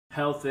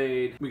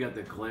Healthade. We got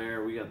the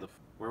glare. We got the.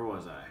 Where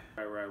was I?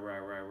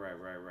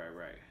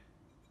 Right.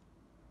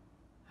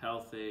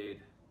 Healthade,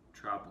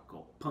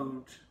 tropical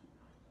punch.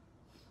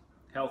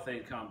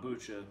 Healthade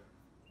kombucha.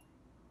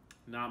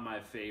 Not my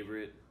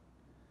favorite.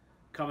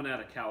 Coming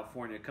out of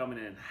California, coming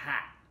in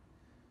hot.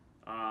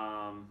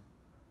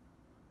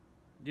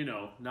 You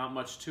know, not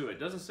much to it.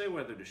 Doesn't say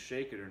whether to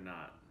shake it or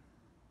not.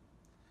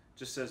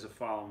 Just says to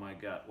follow my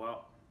gut.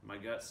 Well, my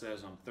gut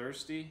says I'm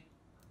thirsty.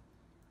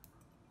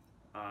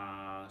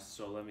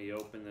 So let me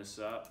open this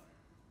up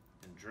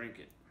and drink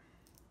it.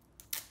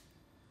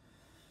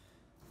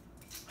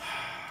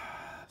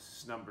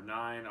 This is number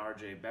 9,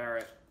 R.J.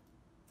 Barrett.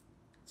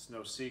 It's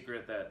no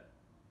secret that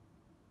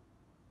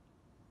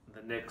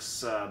the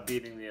Knicks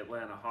beating the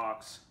Atlanta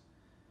Hawks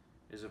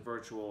is a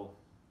virtual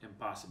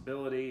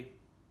impossibility.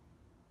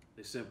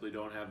 They simply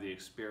don't have the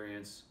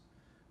experience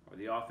or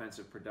the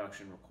offensive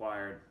production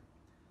required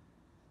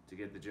to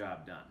get the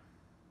job done.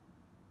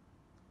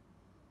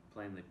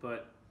 Plainly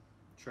put,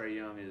 Trae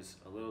Young is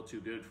a little too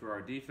good for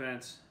our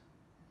defense.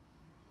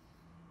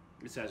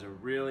 This has a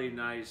really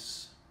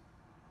nice,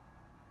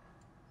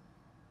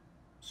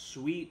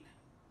 sweet,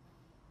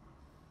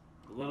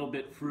 a little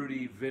bit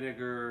fruity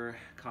vinegar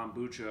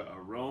kombucha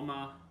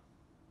aroma.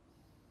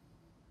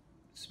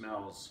 It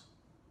smells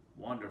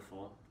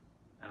wonderful,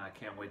 and I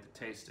can't wait to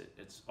taste it.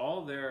 It's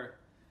all their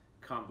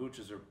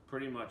kombuchas are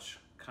pretty much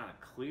kind of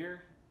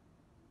clear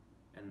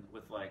and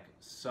with like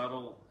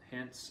subtle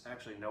hints.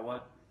 Actually, you know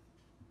what?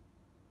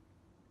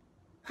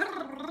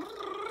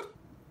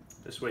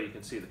 This way you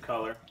can see the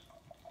color.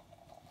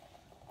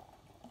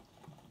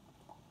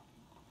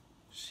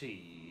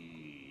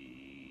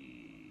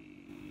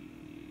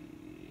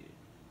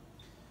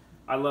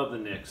 I love the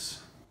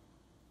Knicks.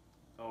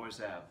 Always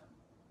have.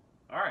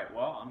 Alright,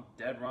 well, I'm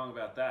dead wrong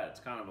about that. It's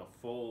kind of a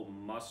full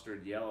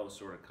mustard yellow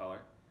sort of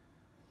color.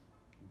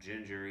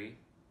 Gingery.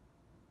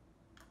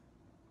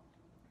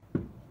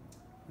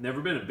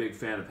 Never been a big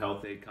fan of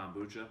Healthade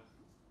kombucha.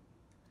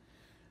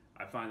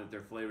 I find that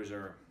their flavors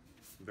are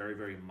very,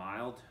 very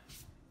mild.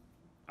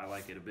 I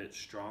like it a bit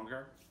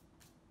stronger.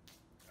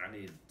 I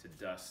need to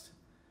dust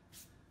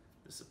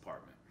this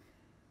apartment.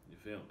 You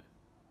feel me?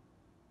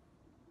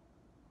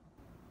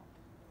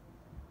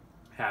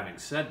 Having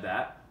said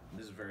that,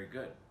 this is very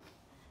good.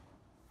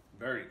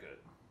 Very good.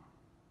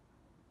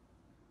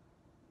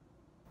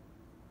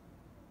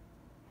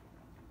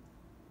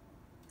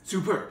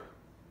 Superb.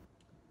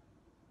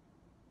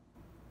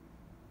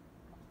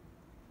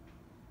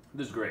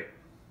 This is great.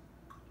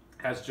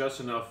 Has just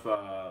enough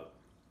kombucha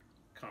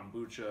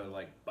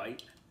like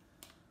bite.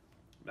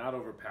 Not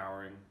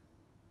overpowering.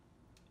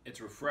 It's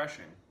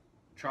refreshing.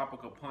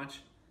 Tropical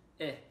punch.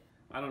 I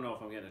don't know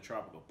if I'm getting a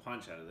tropical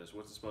punch out of this.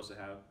 What's it supposed to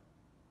have?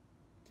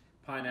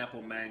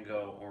 Pineapple,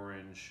 mango,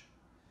 orange,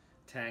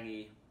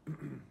 tangy.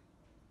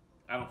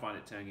 I don't find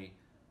it tangy.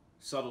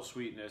 Subtle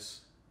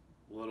sweetness,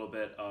 a little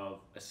bit of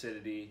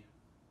acidity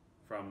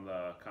from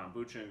the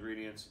kombucha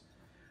ingredients,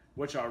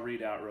 which I'll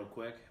read out real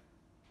quick.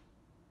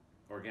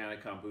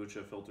 Organic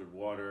kombucha, filtered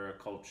water,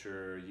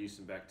 culture, yeast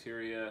and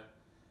bacteria,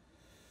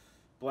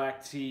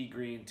 black tea,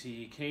 green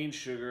tea, cane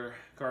sugar,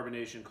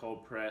 carbonation,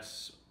 cold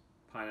press,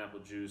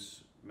 pineapple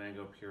juice,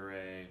 mango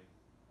puree,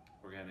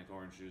 organic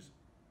orange juice.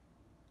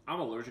 I'm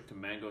allergic to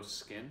mango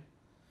skin,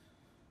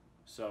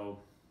 so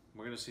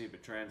we're gonna see if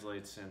it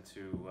translates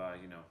into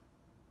you know,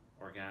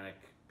 organic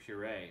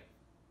puree,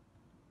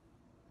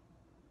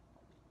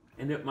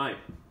 and it might.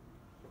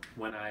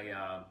 When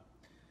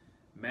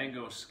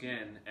mango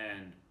skin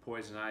and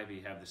poison ivy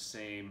have the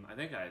same, I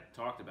think I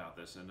talked about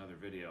this in another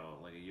video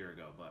like a year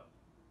ago, but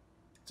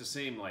it's the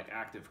same like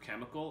active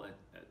chemical.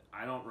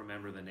 I don't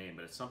remember the name,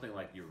 but it's something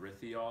like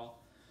erythritol,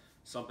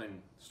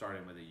 something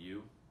starting with a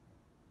U.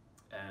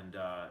 And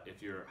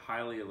if you're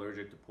highly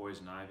allergic to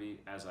poison ivy,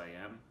 as I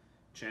am,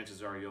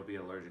 chances are you'll be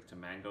allergic to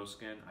mango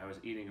skin. I was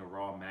eating a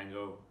raw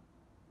mango,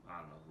 I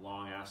don't know,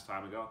 long ass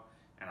time ago,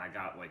 and I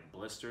got like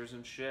blisters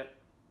and shit.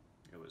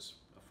 It was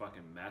a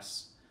fucking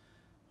mess.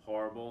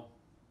 Horrible.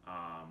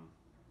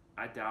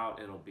 I doubt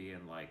it'll be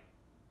in like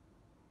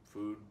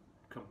food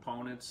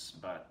components,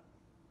 but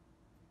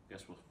I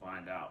guess we'll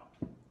find out.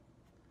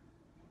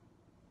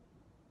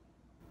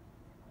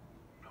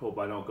 Hope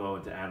I don't go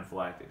into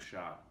anaphylactic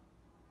shock.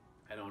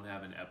 I don't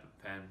have an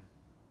EpiPen.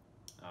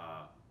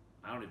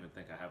 I don't even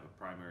think I have a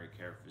primary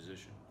care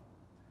physician.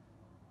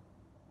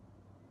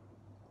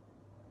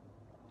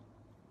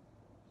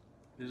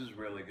 This is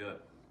really good.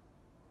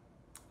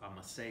 I'm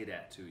gonna say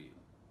that to you.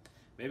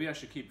 Maybe I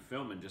should keep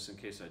filming just in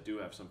case I do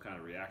have some kind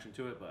of reaction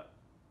to it, but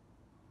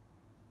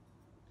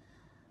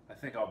I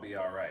think I'll be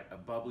all right. A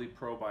bubbly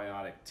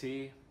probiotic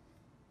tea.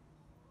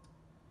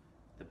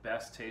 The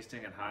best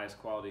tasting and highest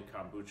quality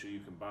kombucha you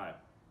can buy.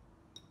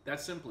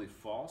 That's simply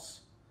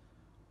false.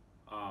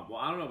 Well,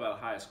 I don't know about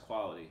highest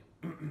quality,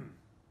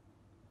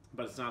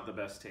 but it's not the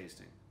best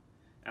tasting.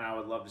 And I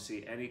would love to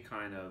see any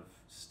kind of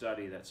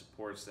study that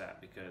supports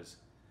that, because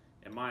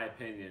in my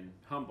opinion,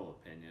 humble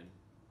opinion,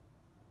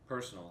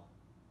 personal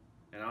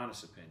and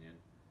honest opinion,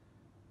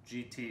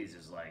 GT's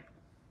is like,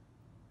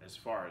 as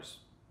far as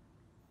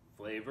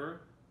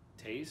flavor,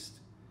 taste,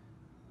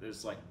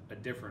 is like a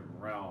different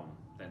realm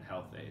than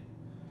healthade.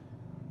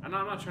 And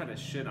I'm not trying to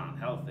shit on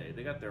healthade.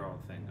 They got their own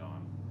thing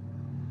going,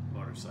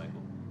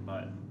 motorcycle.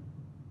 But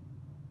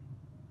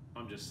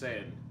I'm just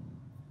saying,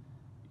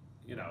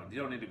 you know, you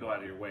don't need to go out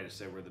of your way to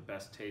say we're the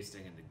best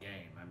tasting in the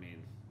game. I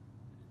mean,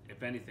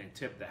 if anything,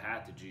 tip the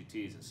hat to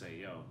GTs and say,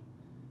 yo,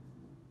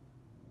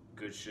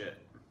 good shit.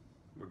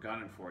 We're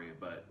gunning for you,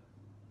 but,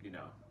 you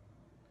know.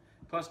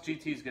 Plus,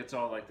 GTs gets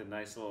all like the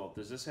nice little,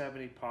 does this have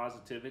any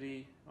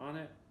positivity on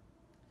it?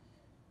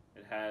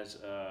 It has,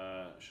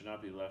 should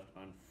not be left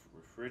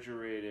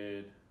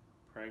unrefrigerated,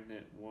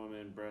 pregnant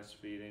woman,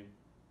 breastfeeding,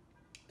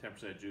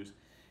 10% juice,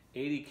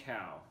 80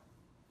 cal,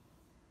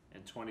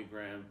 and 12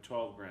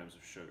 grams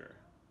of sugar,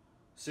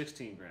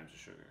 16 grams of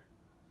sugar.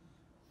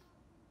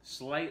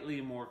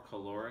 Slightly more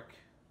caloric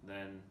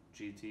than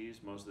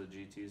GTs. Most of the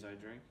GTs I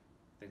drink,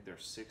 I think they're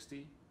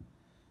 60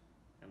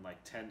 and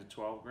like 10 to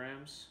 12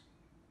 grams.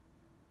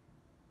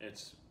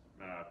 It's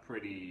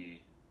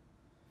pretty,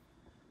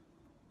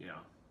 you know,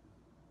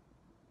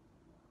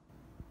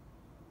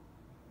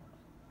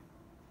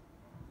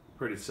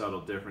 pretty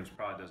subtle difference.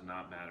 Probably does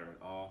not matter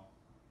at all.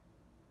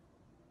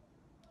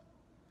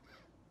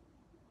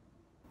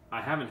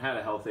 I haven't had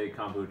a healthade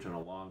kombucha in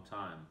a long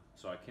time,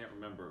 so I can't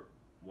remember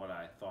what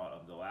I thought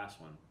of the last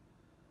one.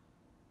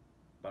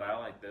 But I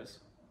like this.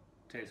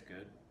 Tastes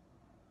good.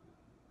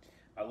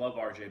 I love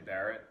RJ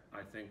Barrett.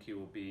 I think he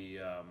will be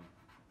a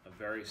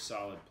very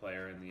solid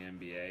player in the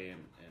NBA,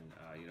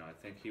 and you know, I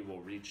think he will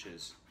reach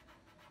his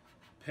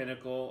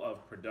pinnacle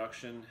of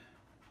production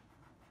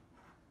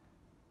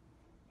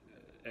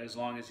as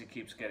long as he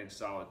keeps getting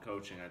solid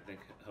coaching. I think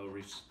he'll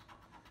reach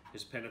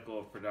his pinnacle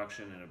of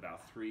production in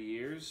about 3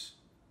 years.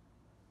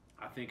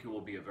 I think he will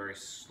be a very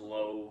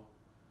slow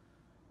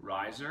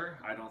riser.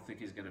 I don't think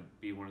he's going to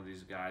be one of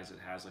these guys that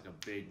has like a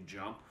big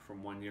jump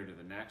from one year to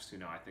the next. You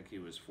know, I think he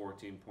was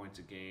 14 points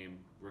a game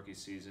rookie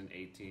season,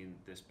 18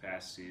 this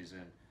past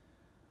season.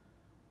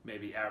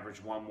 Maybe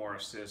average one more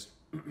assist,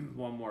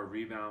 one more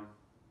rebound.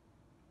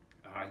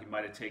 He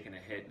might have taken a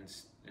hit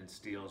in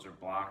steals or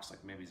blocks.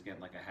 Like maybe he's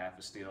getting like a half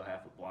a steal,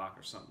 half a block,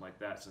 or something like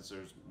that. Since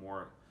there's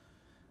a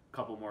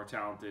couple more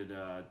talented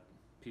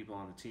people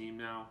on the team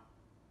now.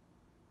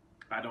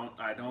 I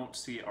don't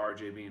see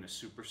RJ being a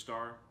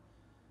superstar,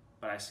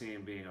 but I see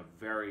him being a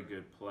very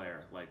good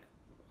player, like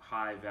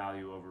high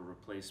value over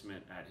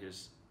replacement at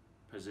his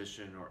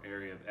position or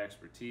area of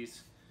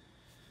expertise.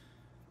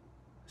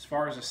 As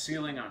far as a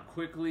ceiling on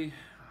quickly,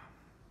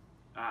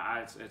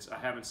 I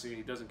haven't seen,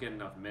 he doesn't get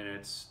enough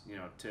minutes. You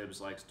know, Tibbs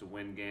likes to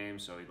win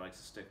games, so he likes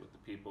to stick with the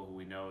people who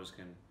he knows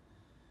can,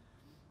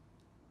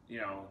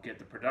 you know, get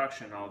the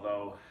production,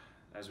 although,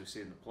 as we see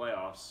in the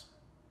playoffs,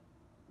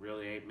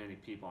 really ain't many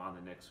people on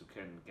the Knicks who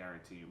can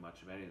guarantee you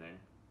much of anything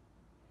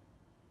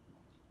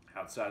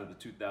outside of the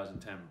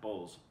 2010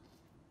 Bulls.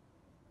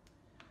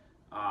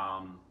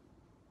 And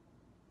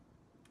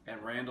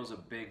Randall's a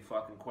big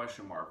fucking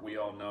question mark. We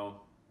all know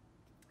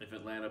if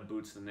Atlanta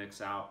boots the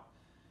Knicks out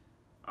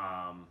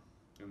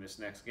in this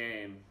next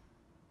game,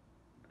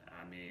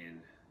 I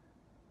mean,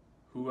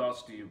 who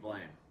else do you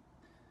blame?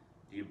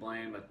 Do you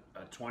blame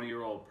a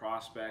 20-year-old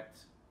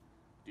prospect?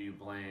 Do you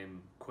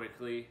blame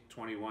Quickly,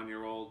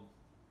 21-year-old,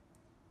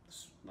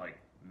 like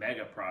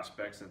mega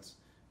prospect, since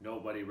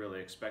nobody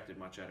really expected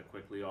much out of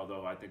Quickly,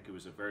 although I think it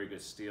was a very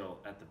good steal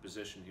at the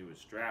position he was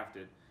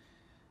drafted.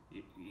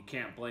 You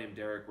can't blame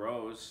Derrick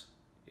Rose.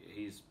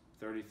 He's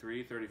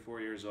 33,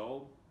 34 years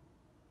old,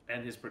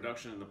 and his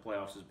production in the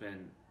playoffs has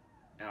been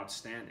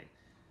outstanding.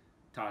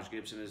 Taj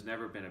Gibson has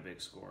never been a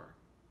big scorer.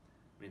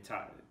 I mean,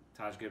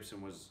 Taj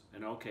Gibson was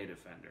an okay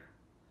defender,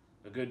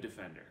 a good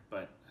defender,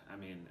 but I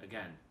mean,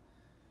 again,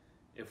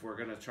 if we're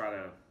gonna try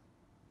to,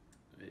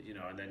 you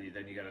know, and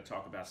then you got to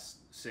talk about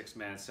sixth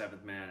man,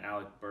 seventh man,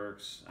 Alec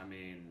Burks. I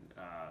mean,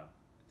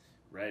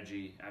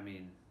 Reggie. I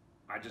mean,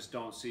 I just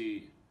don't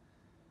see.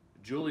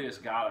 Julius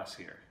got us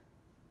here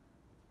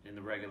in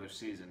the regular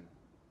season,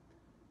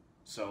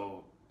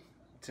 so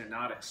to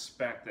not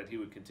expect that he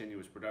would continue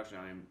his production.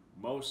 I mean,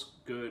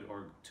 most good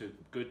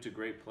to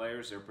great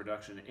players, their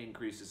production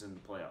increases in the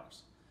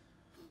playoffs.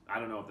 I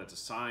don't know if that's a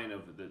sign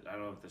of the. I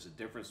don't know if there's a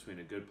difference between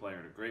a good player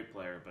and a great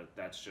player, but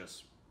that's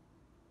just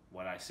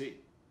what I see.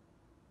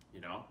 You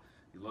know,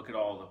 you look at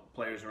all the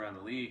players around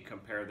the league,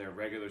 compare their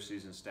regular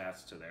season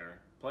stats to their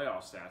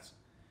playoff stats.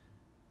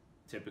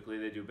 Typically,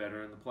 they do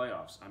better in the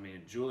playoffs. I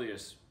mean,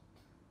 Julius,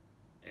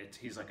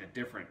 he's like a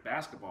different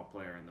basketball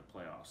player in the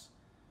playoffs.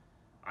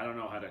 I don't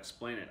know how to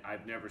explain it.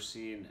 I've never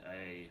seen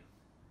a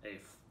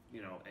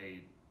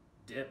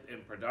dip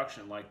in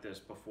production like this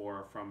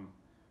before from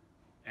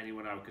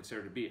anyone I would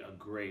consider to be a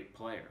great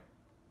player.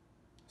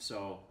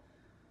 So,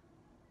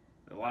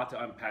 a lot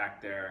to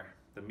unpack there.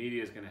 The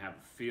media is going to have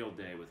a field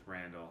day with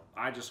Randall.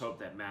 I just hope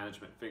that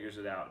management figures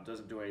it out and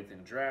doesn't do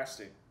anything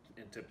drastic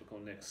in typical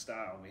Knicks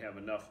style. We have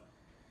enough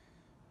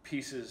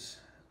pieces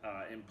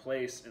in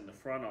place in the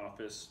front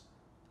office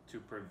to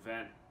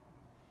prevent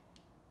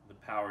the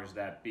powers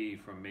that be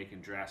from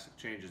making drastic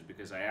changes,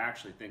 because I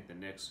actually think the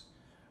Knicks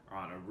are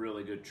on a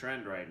really good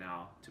trend right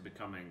now to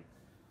becoming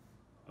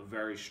a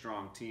very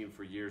strong team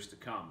for years to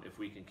come if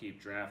we can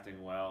keep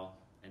drafting well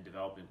and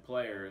developing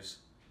players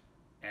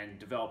and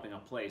developing a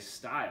play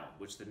style,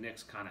 which the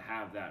Knicks kind of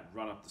have, that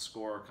run up the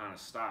score kind of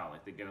style.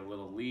 Like they get a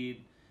little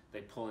lead,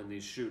 they pull in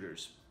these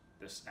shooters,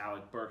 this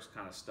Alec Burks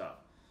kind of stuff,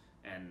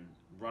 and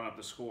run up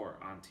the score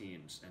on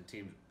teams. And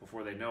teams,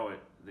 before they know it,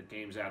 the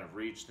game's out of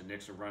reach, the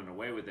Knicks are running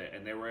away with it,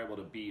 and they were able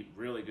to beat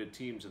really good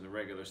teams in the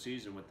regular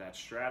season with that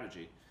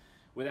strategy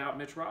without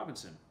Mitch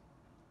Robinson,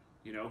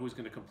 you know, who's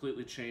going to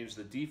completely change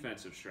the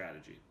defensive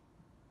strategy.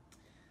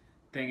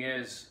 Thing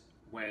is,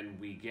 when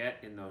we get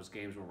in those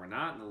games where we're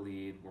not in the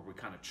lead, where we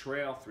kind of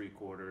trail 3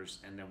 quarters,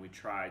 and then we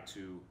try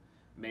to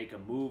make a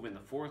move in the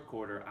 4th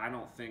quarter, I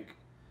don't think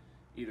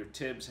either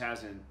Tibbs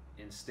hasn't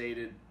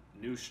instated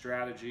new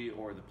strategy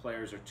or the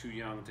players are too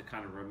young to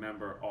kind of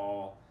remember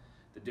all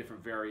the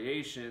different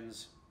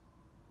variations,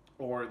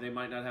 or they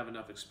might not have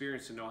enough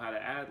experience to know how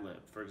to ad-lib.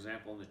 For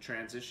example, in the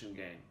transition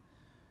game,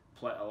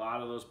 a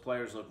lot of those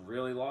players look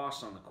really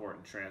lost on the court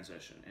in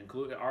transition,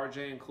 included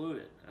RJ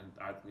included,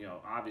 and you know,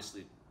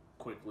 obviously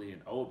Quickly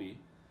and Obi,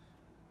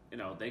 you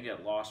know, they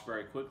get lost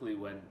very quickly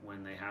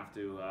when they have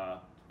to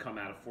come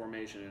out of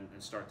formation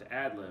and start to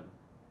ad-lib.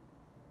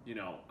 You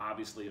know,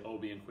 obviously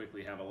Obi and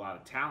Quickly have a lot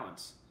of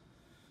talents.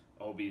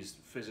 Obi's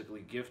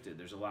physically gifted.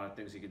 There's a lot of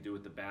things he can do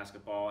with the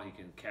basketball. He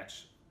can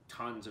catch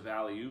tons of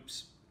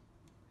alley-oops.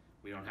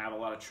 We don't have a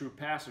lot of true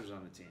passers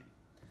on the team.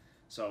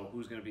 So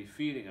who's going to be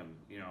feeding him?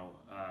 You know,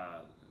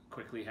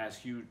 Quickly has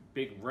huge,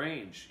 big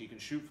range. He can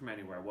shoot from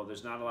anywhere. Well,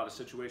 there's not a lot of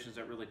situations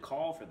that really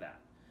call for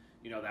that.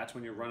 You know, that's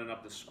when you're running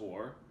up the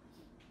score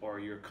or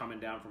you're coming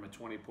down from a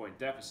 20-point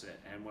deficit.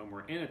 And when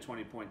we're in a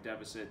 20-point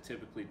deficit,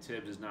 typically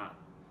Tibbs is not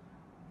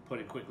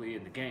putting Quickly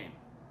in the game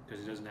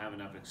because he doesn't have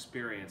enough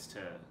experience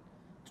to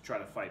try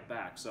to fight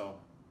back. So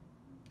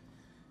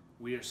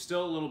we are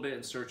still a little bit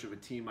in search of a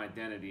team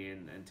identity,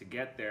 and to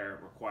get there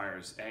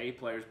requires A,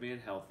 players being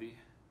healthy,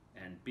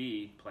 and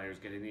B, players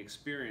getting the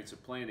experience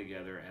of playing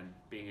together and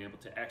being able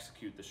to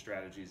execute the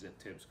strategies that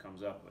Tibbs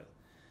comes up with.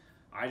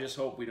 I just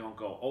hope we don't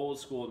go old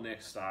school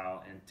Knicks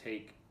style and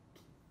take,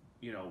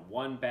 you know,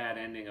 one bad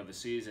ending of the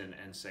season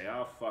and say,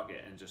 oh, fuck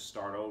it, and just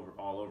start over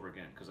all over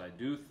again, because I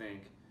do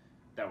think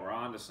that we're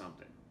onto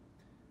something,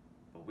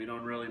 but we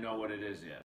don't really know what it is yet.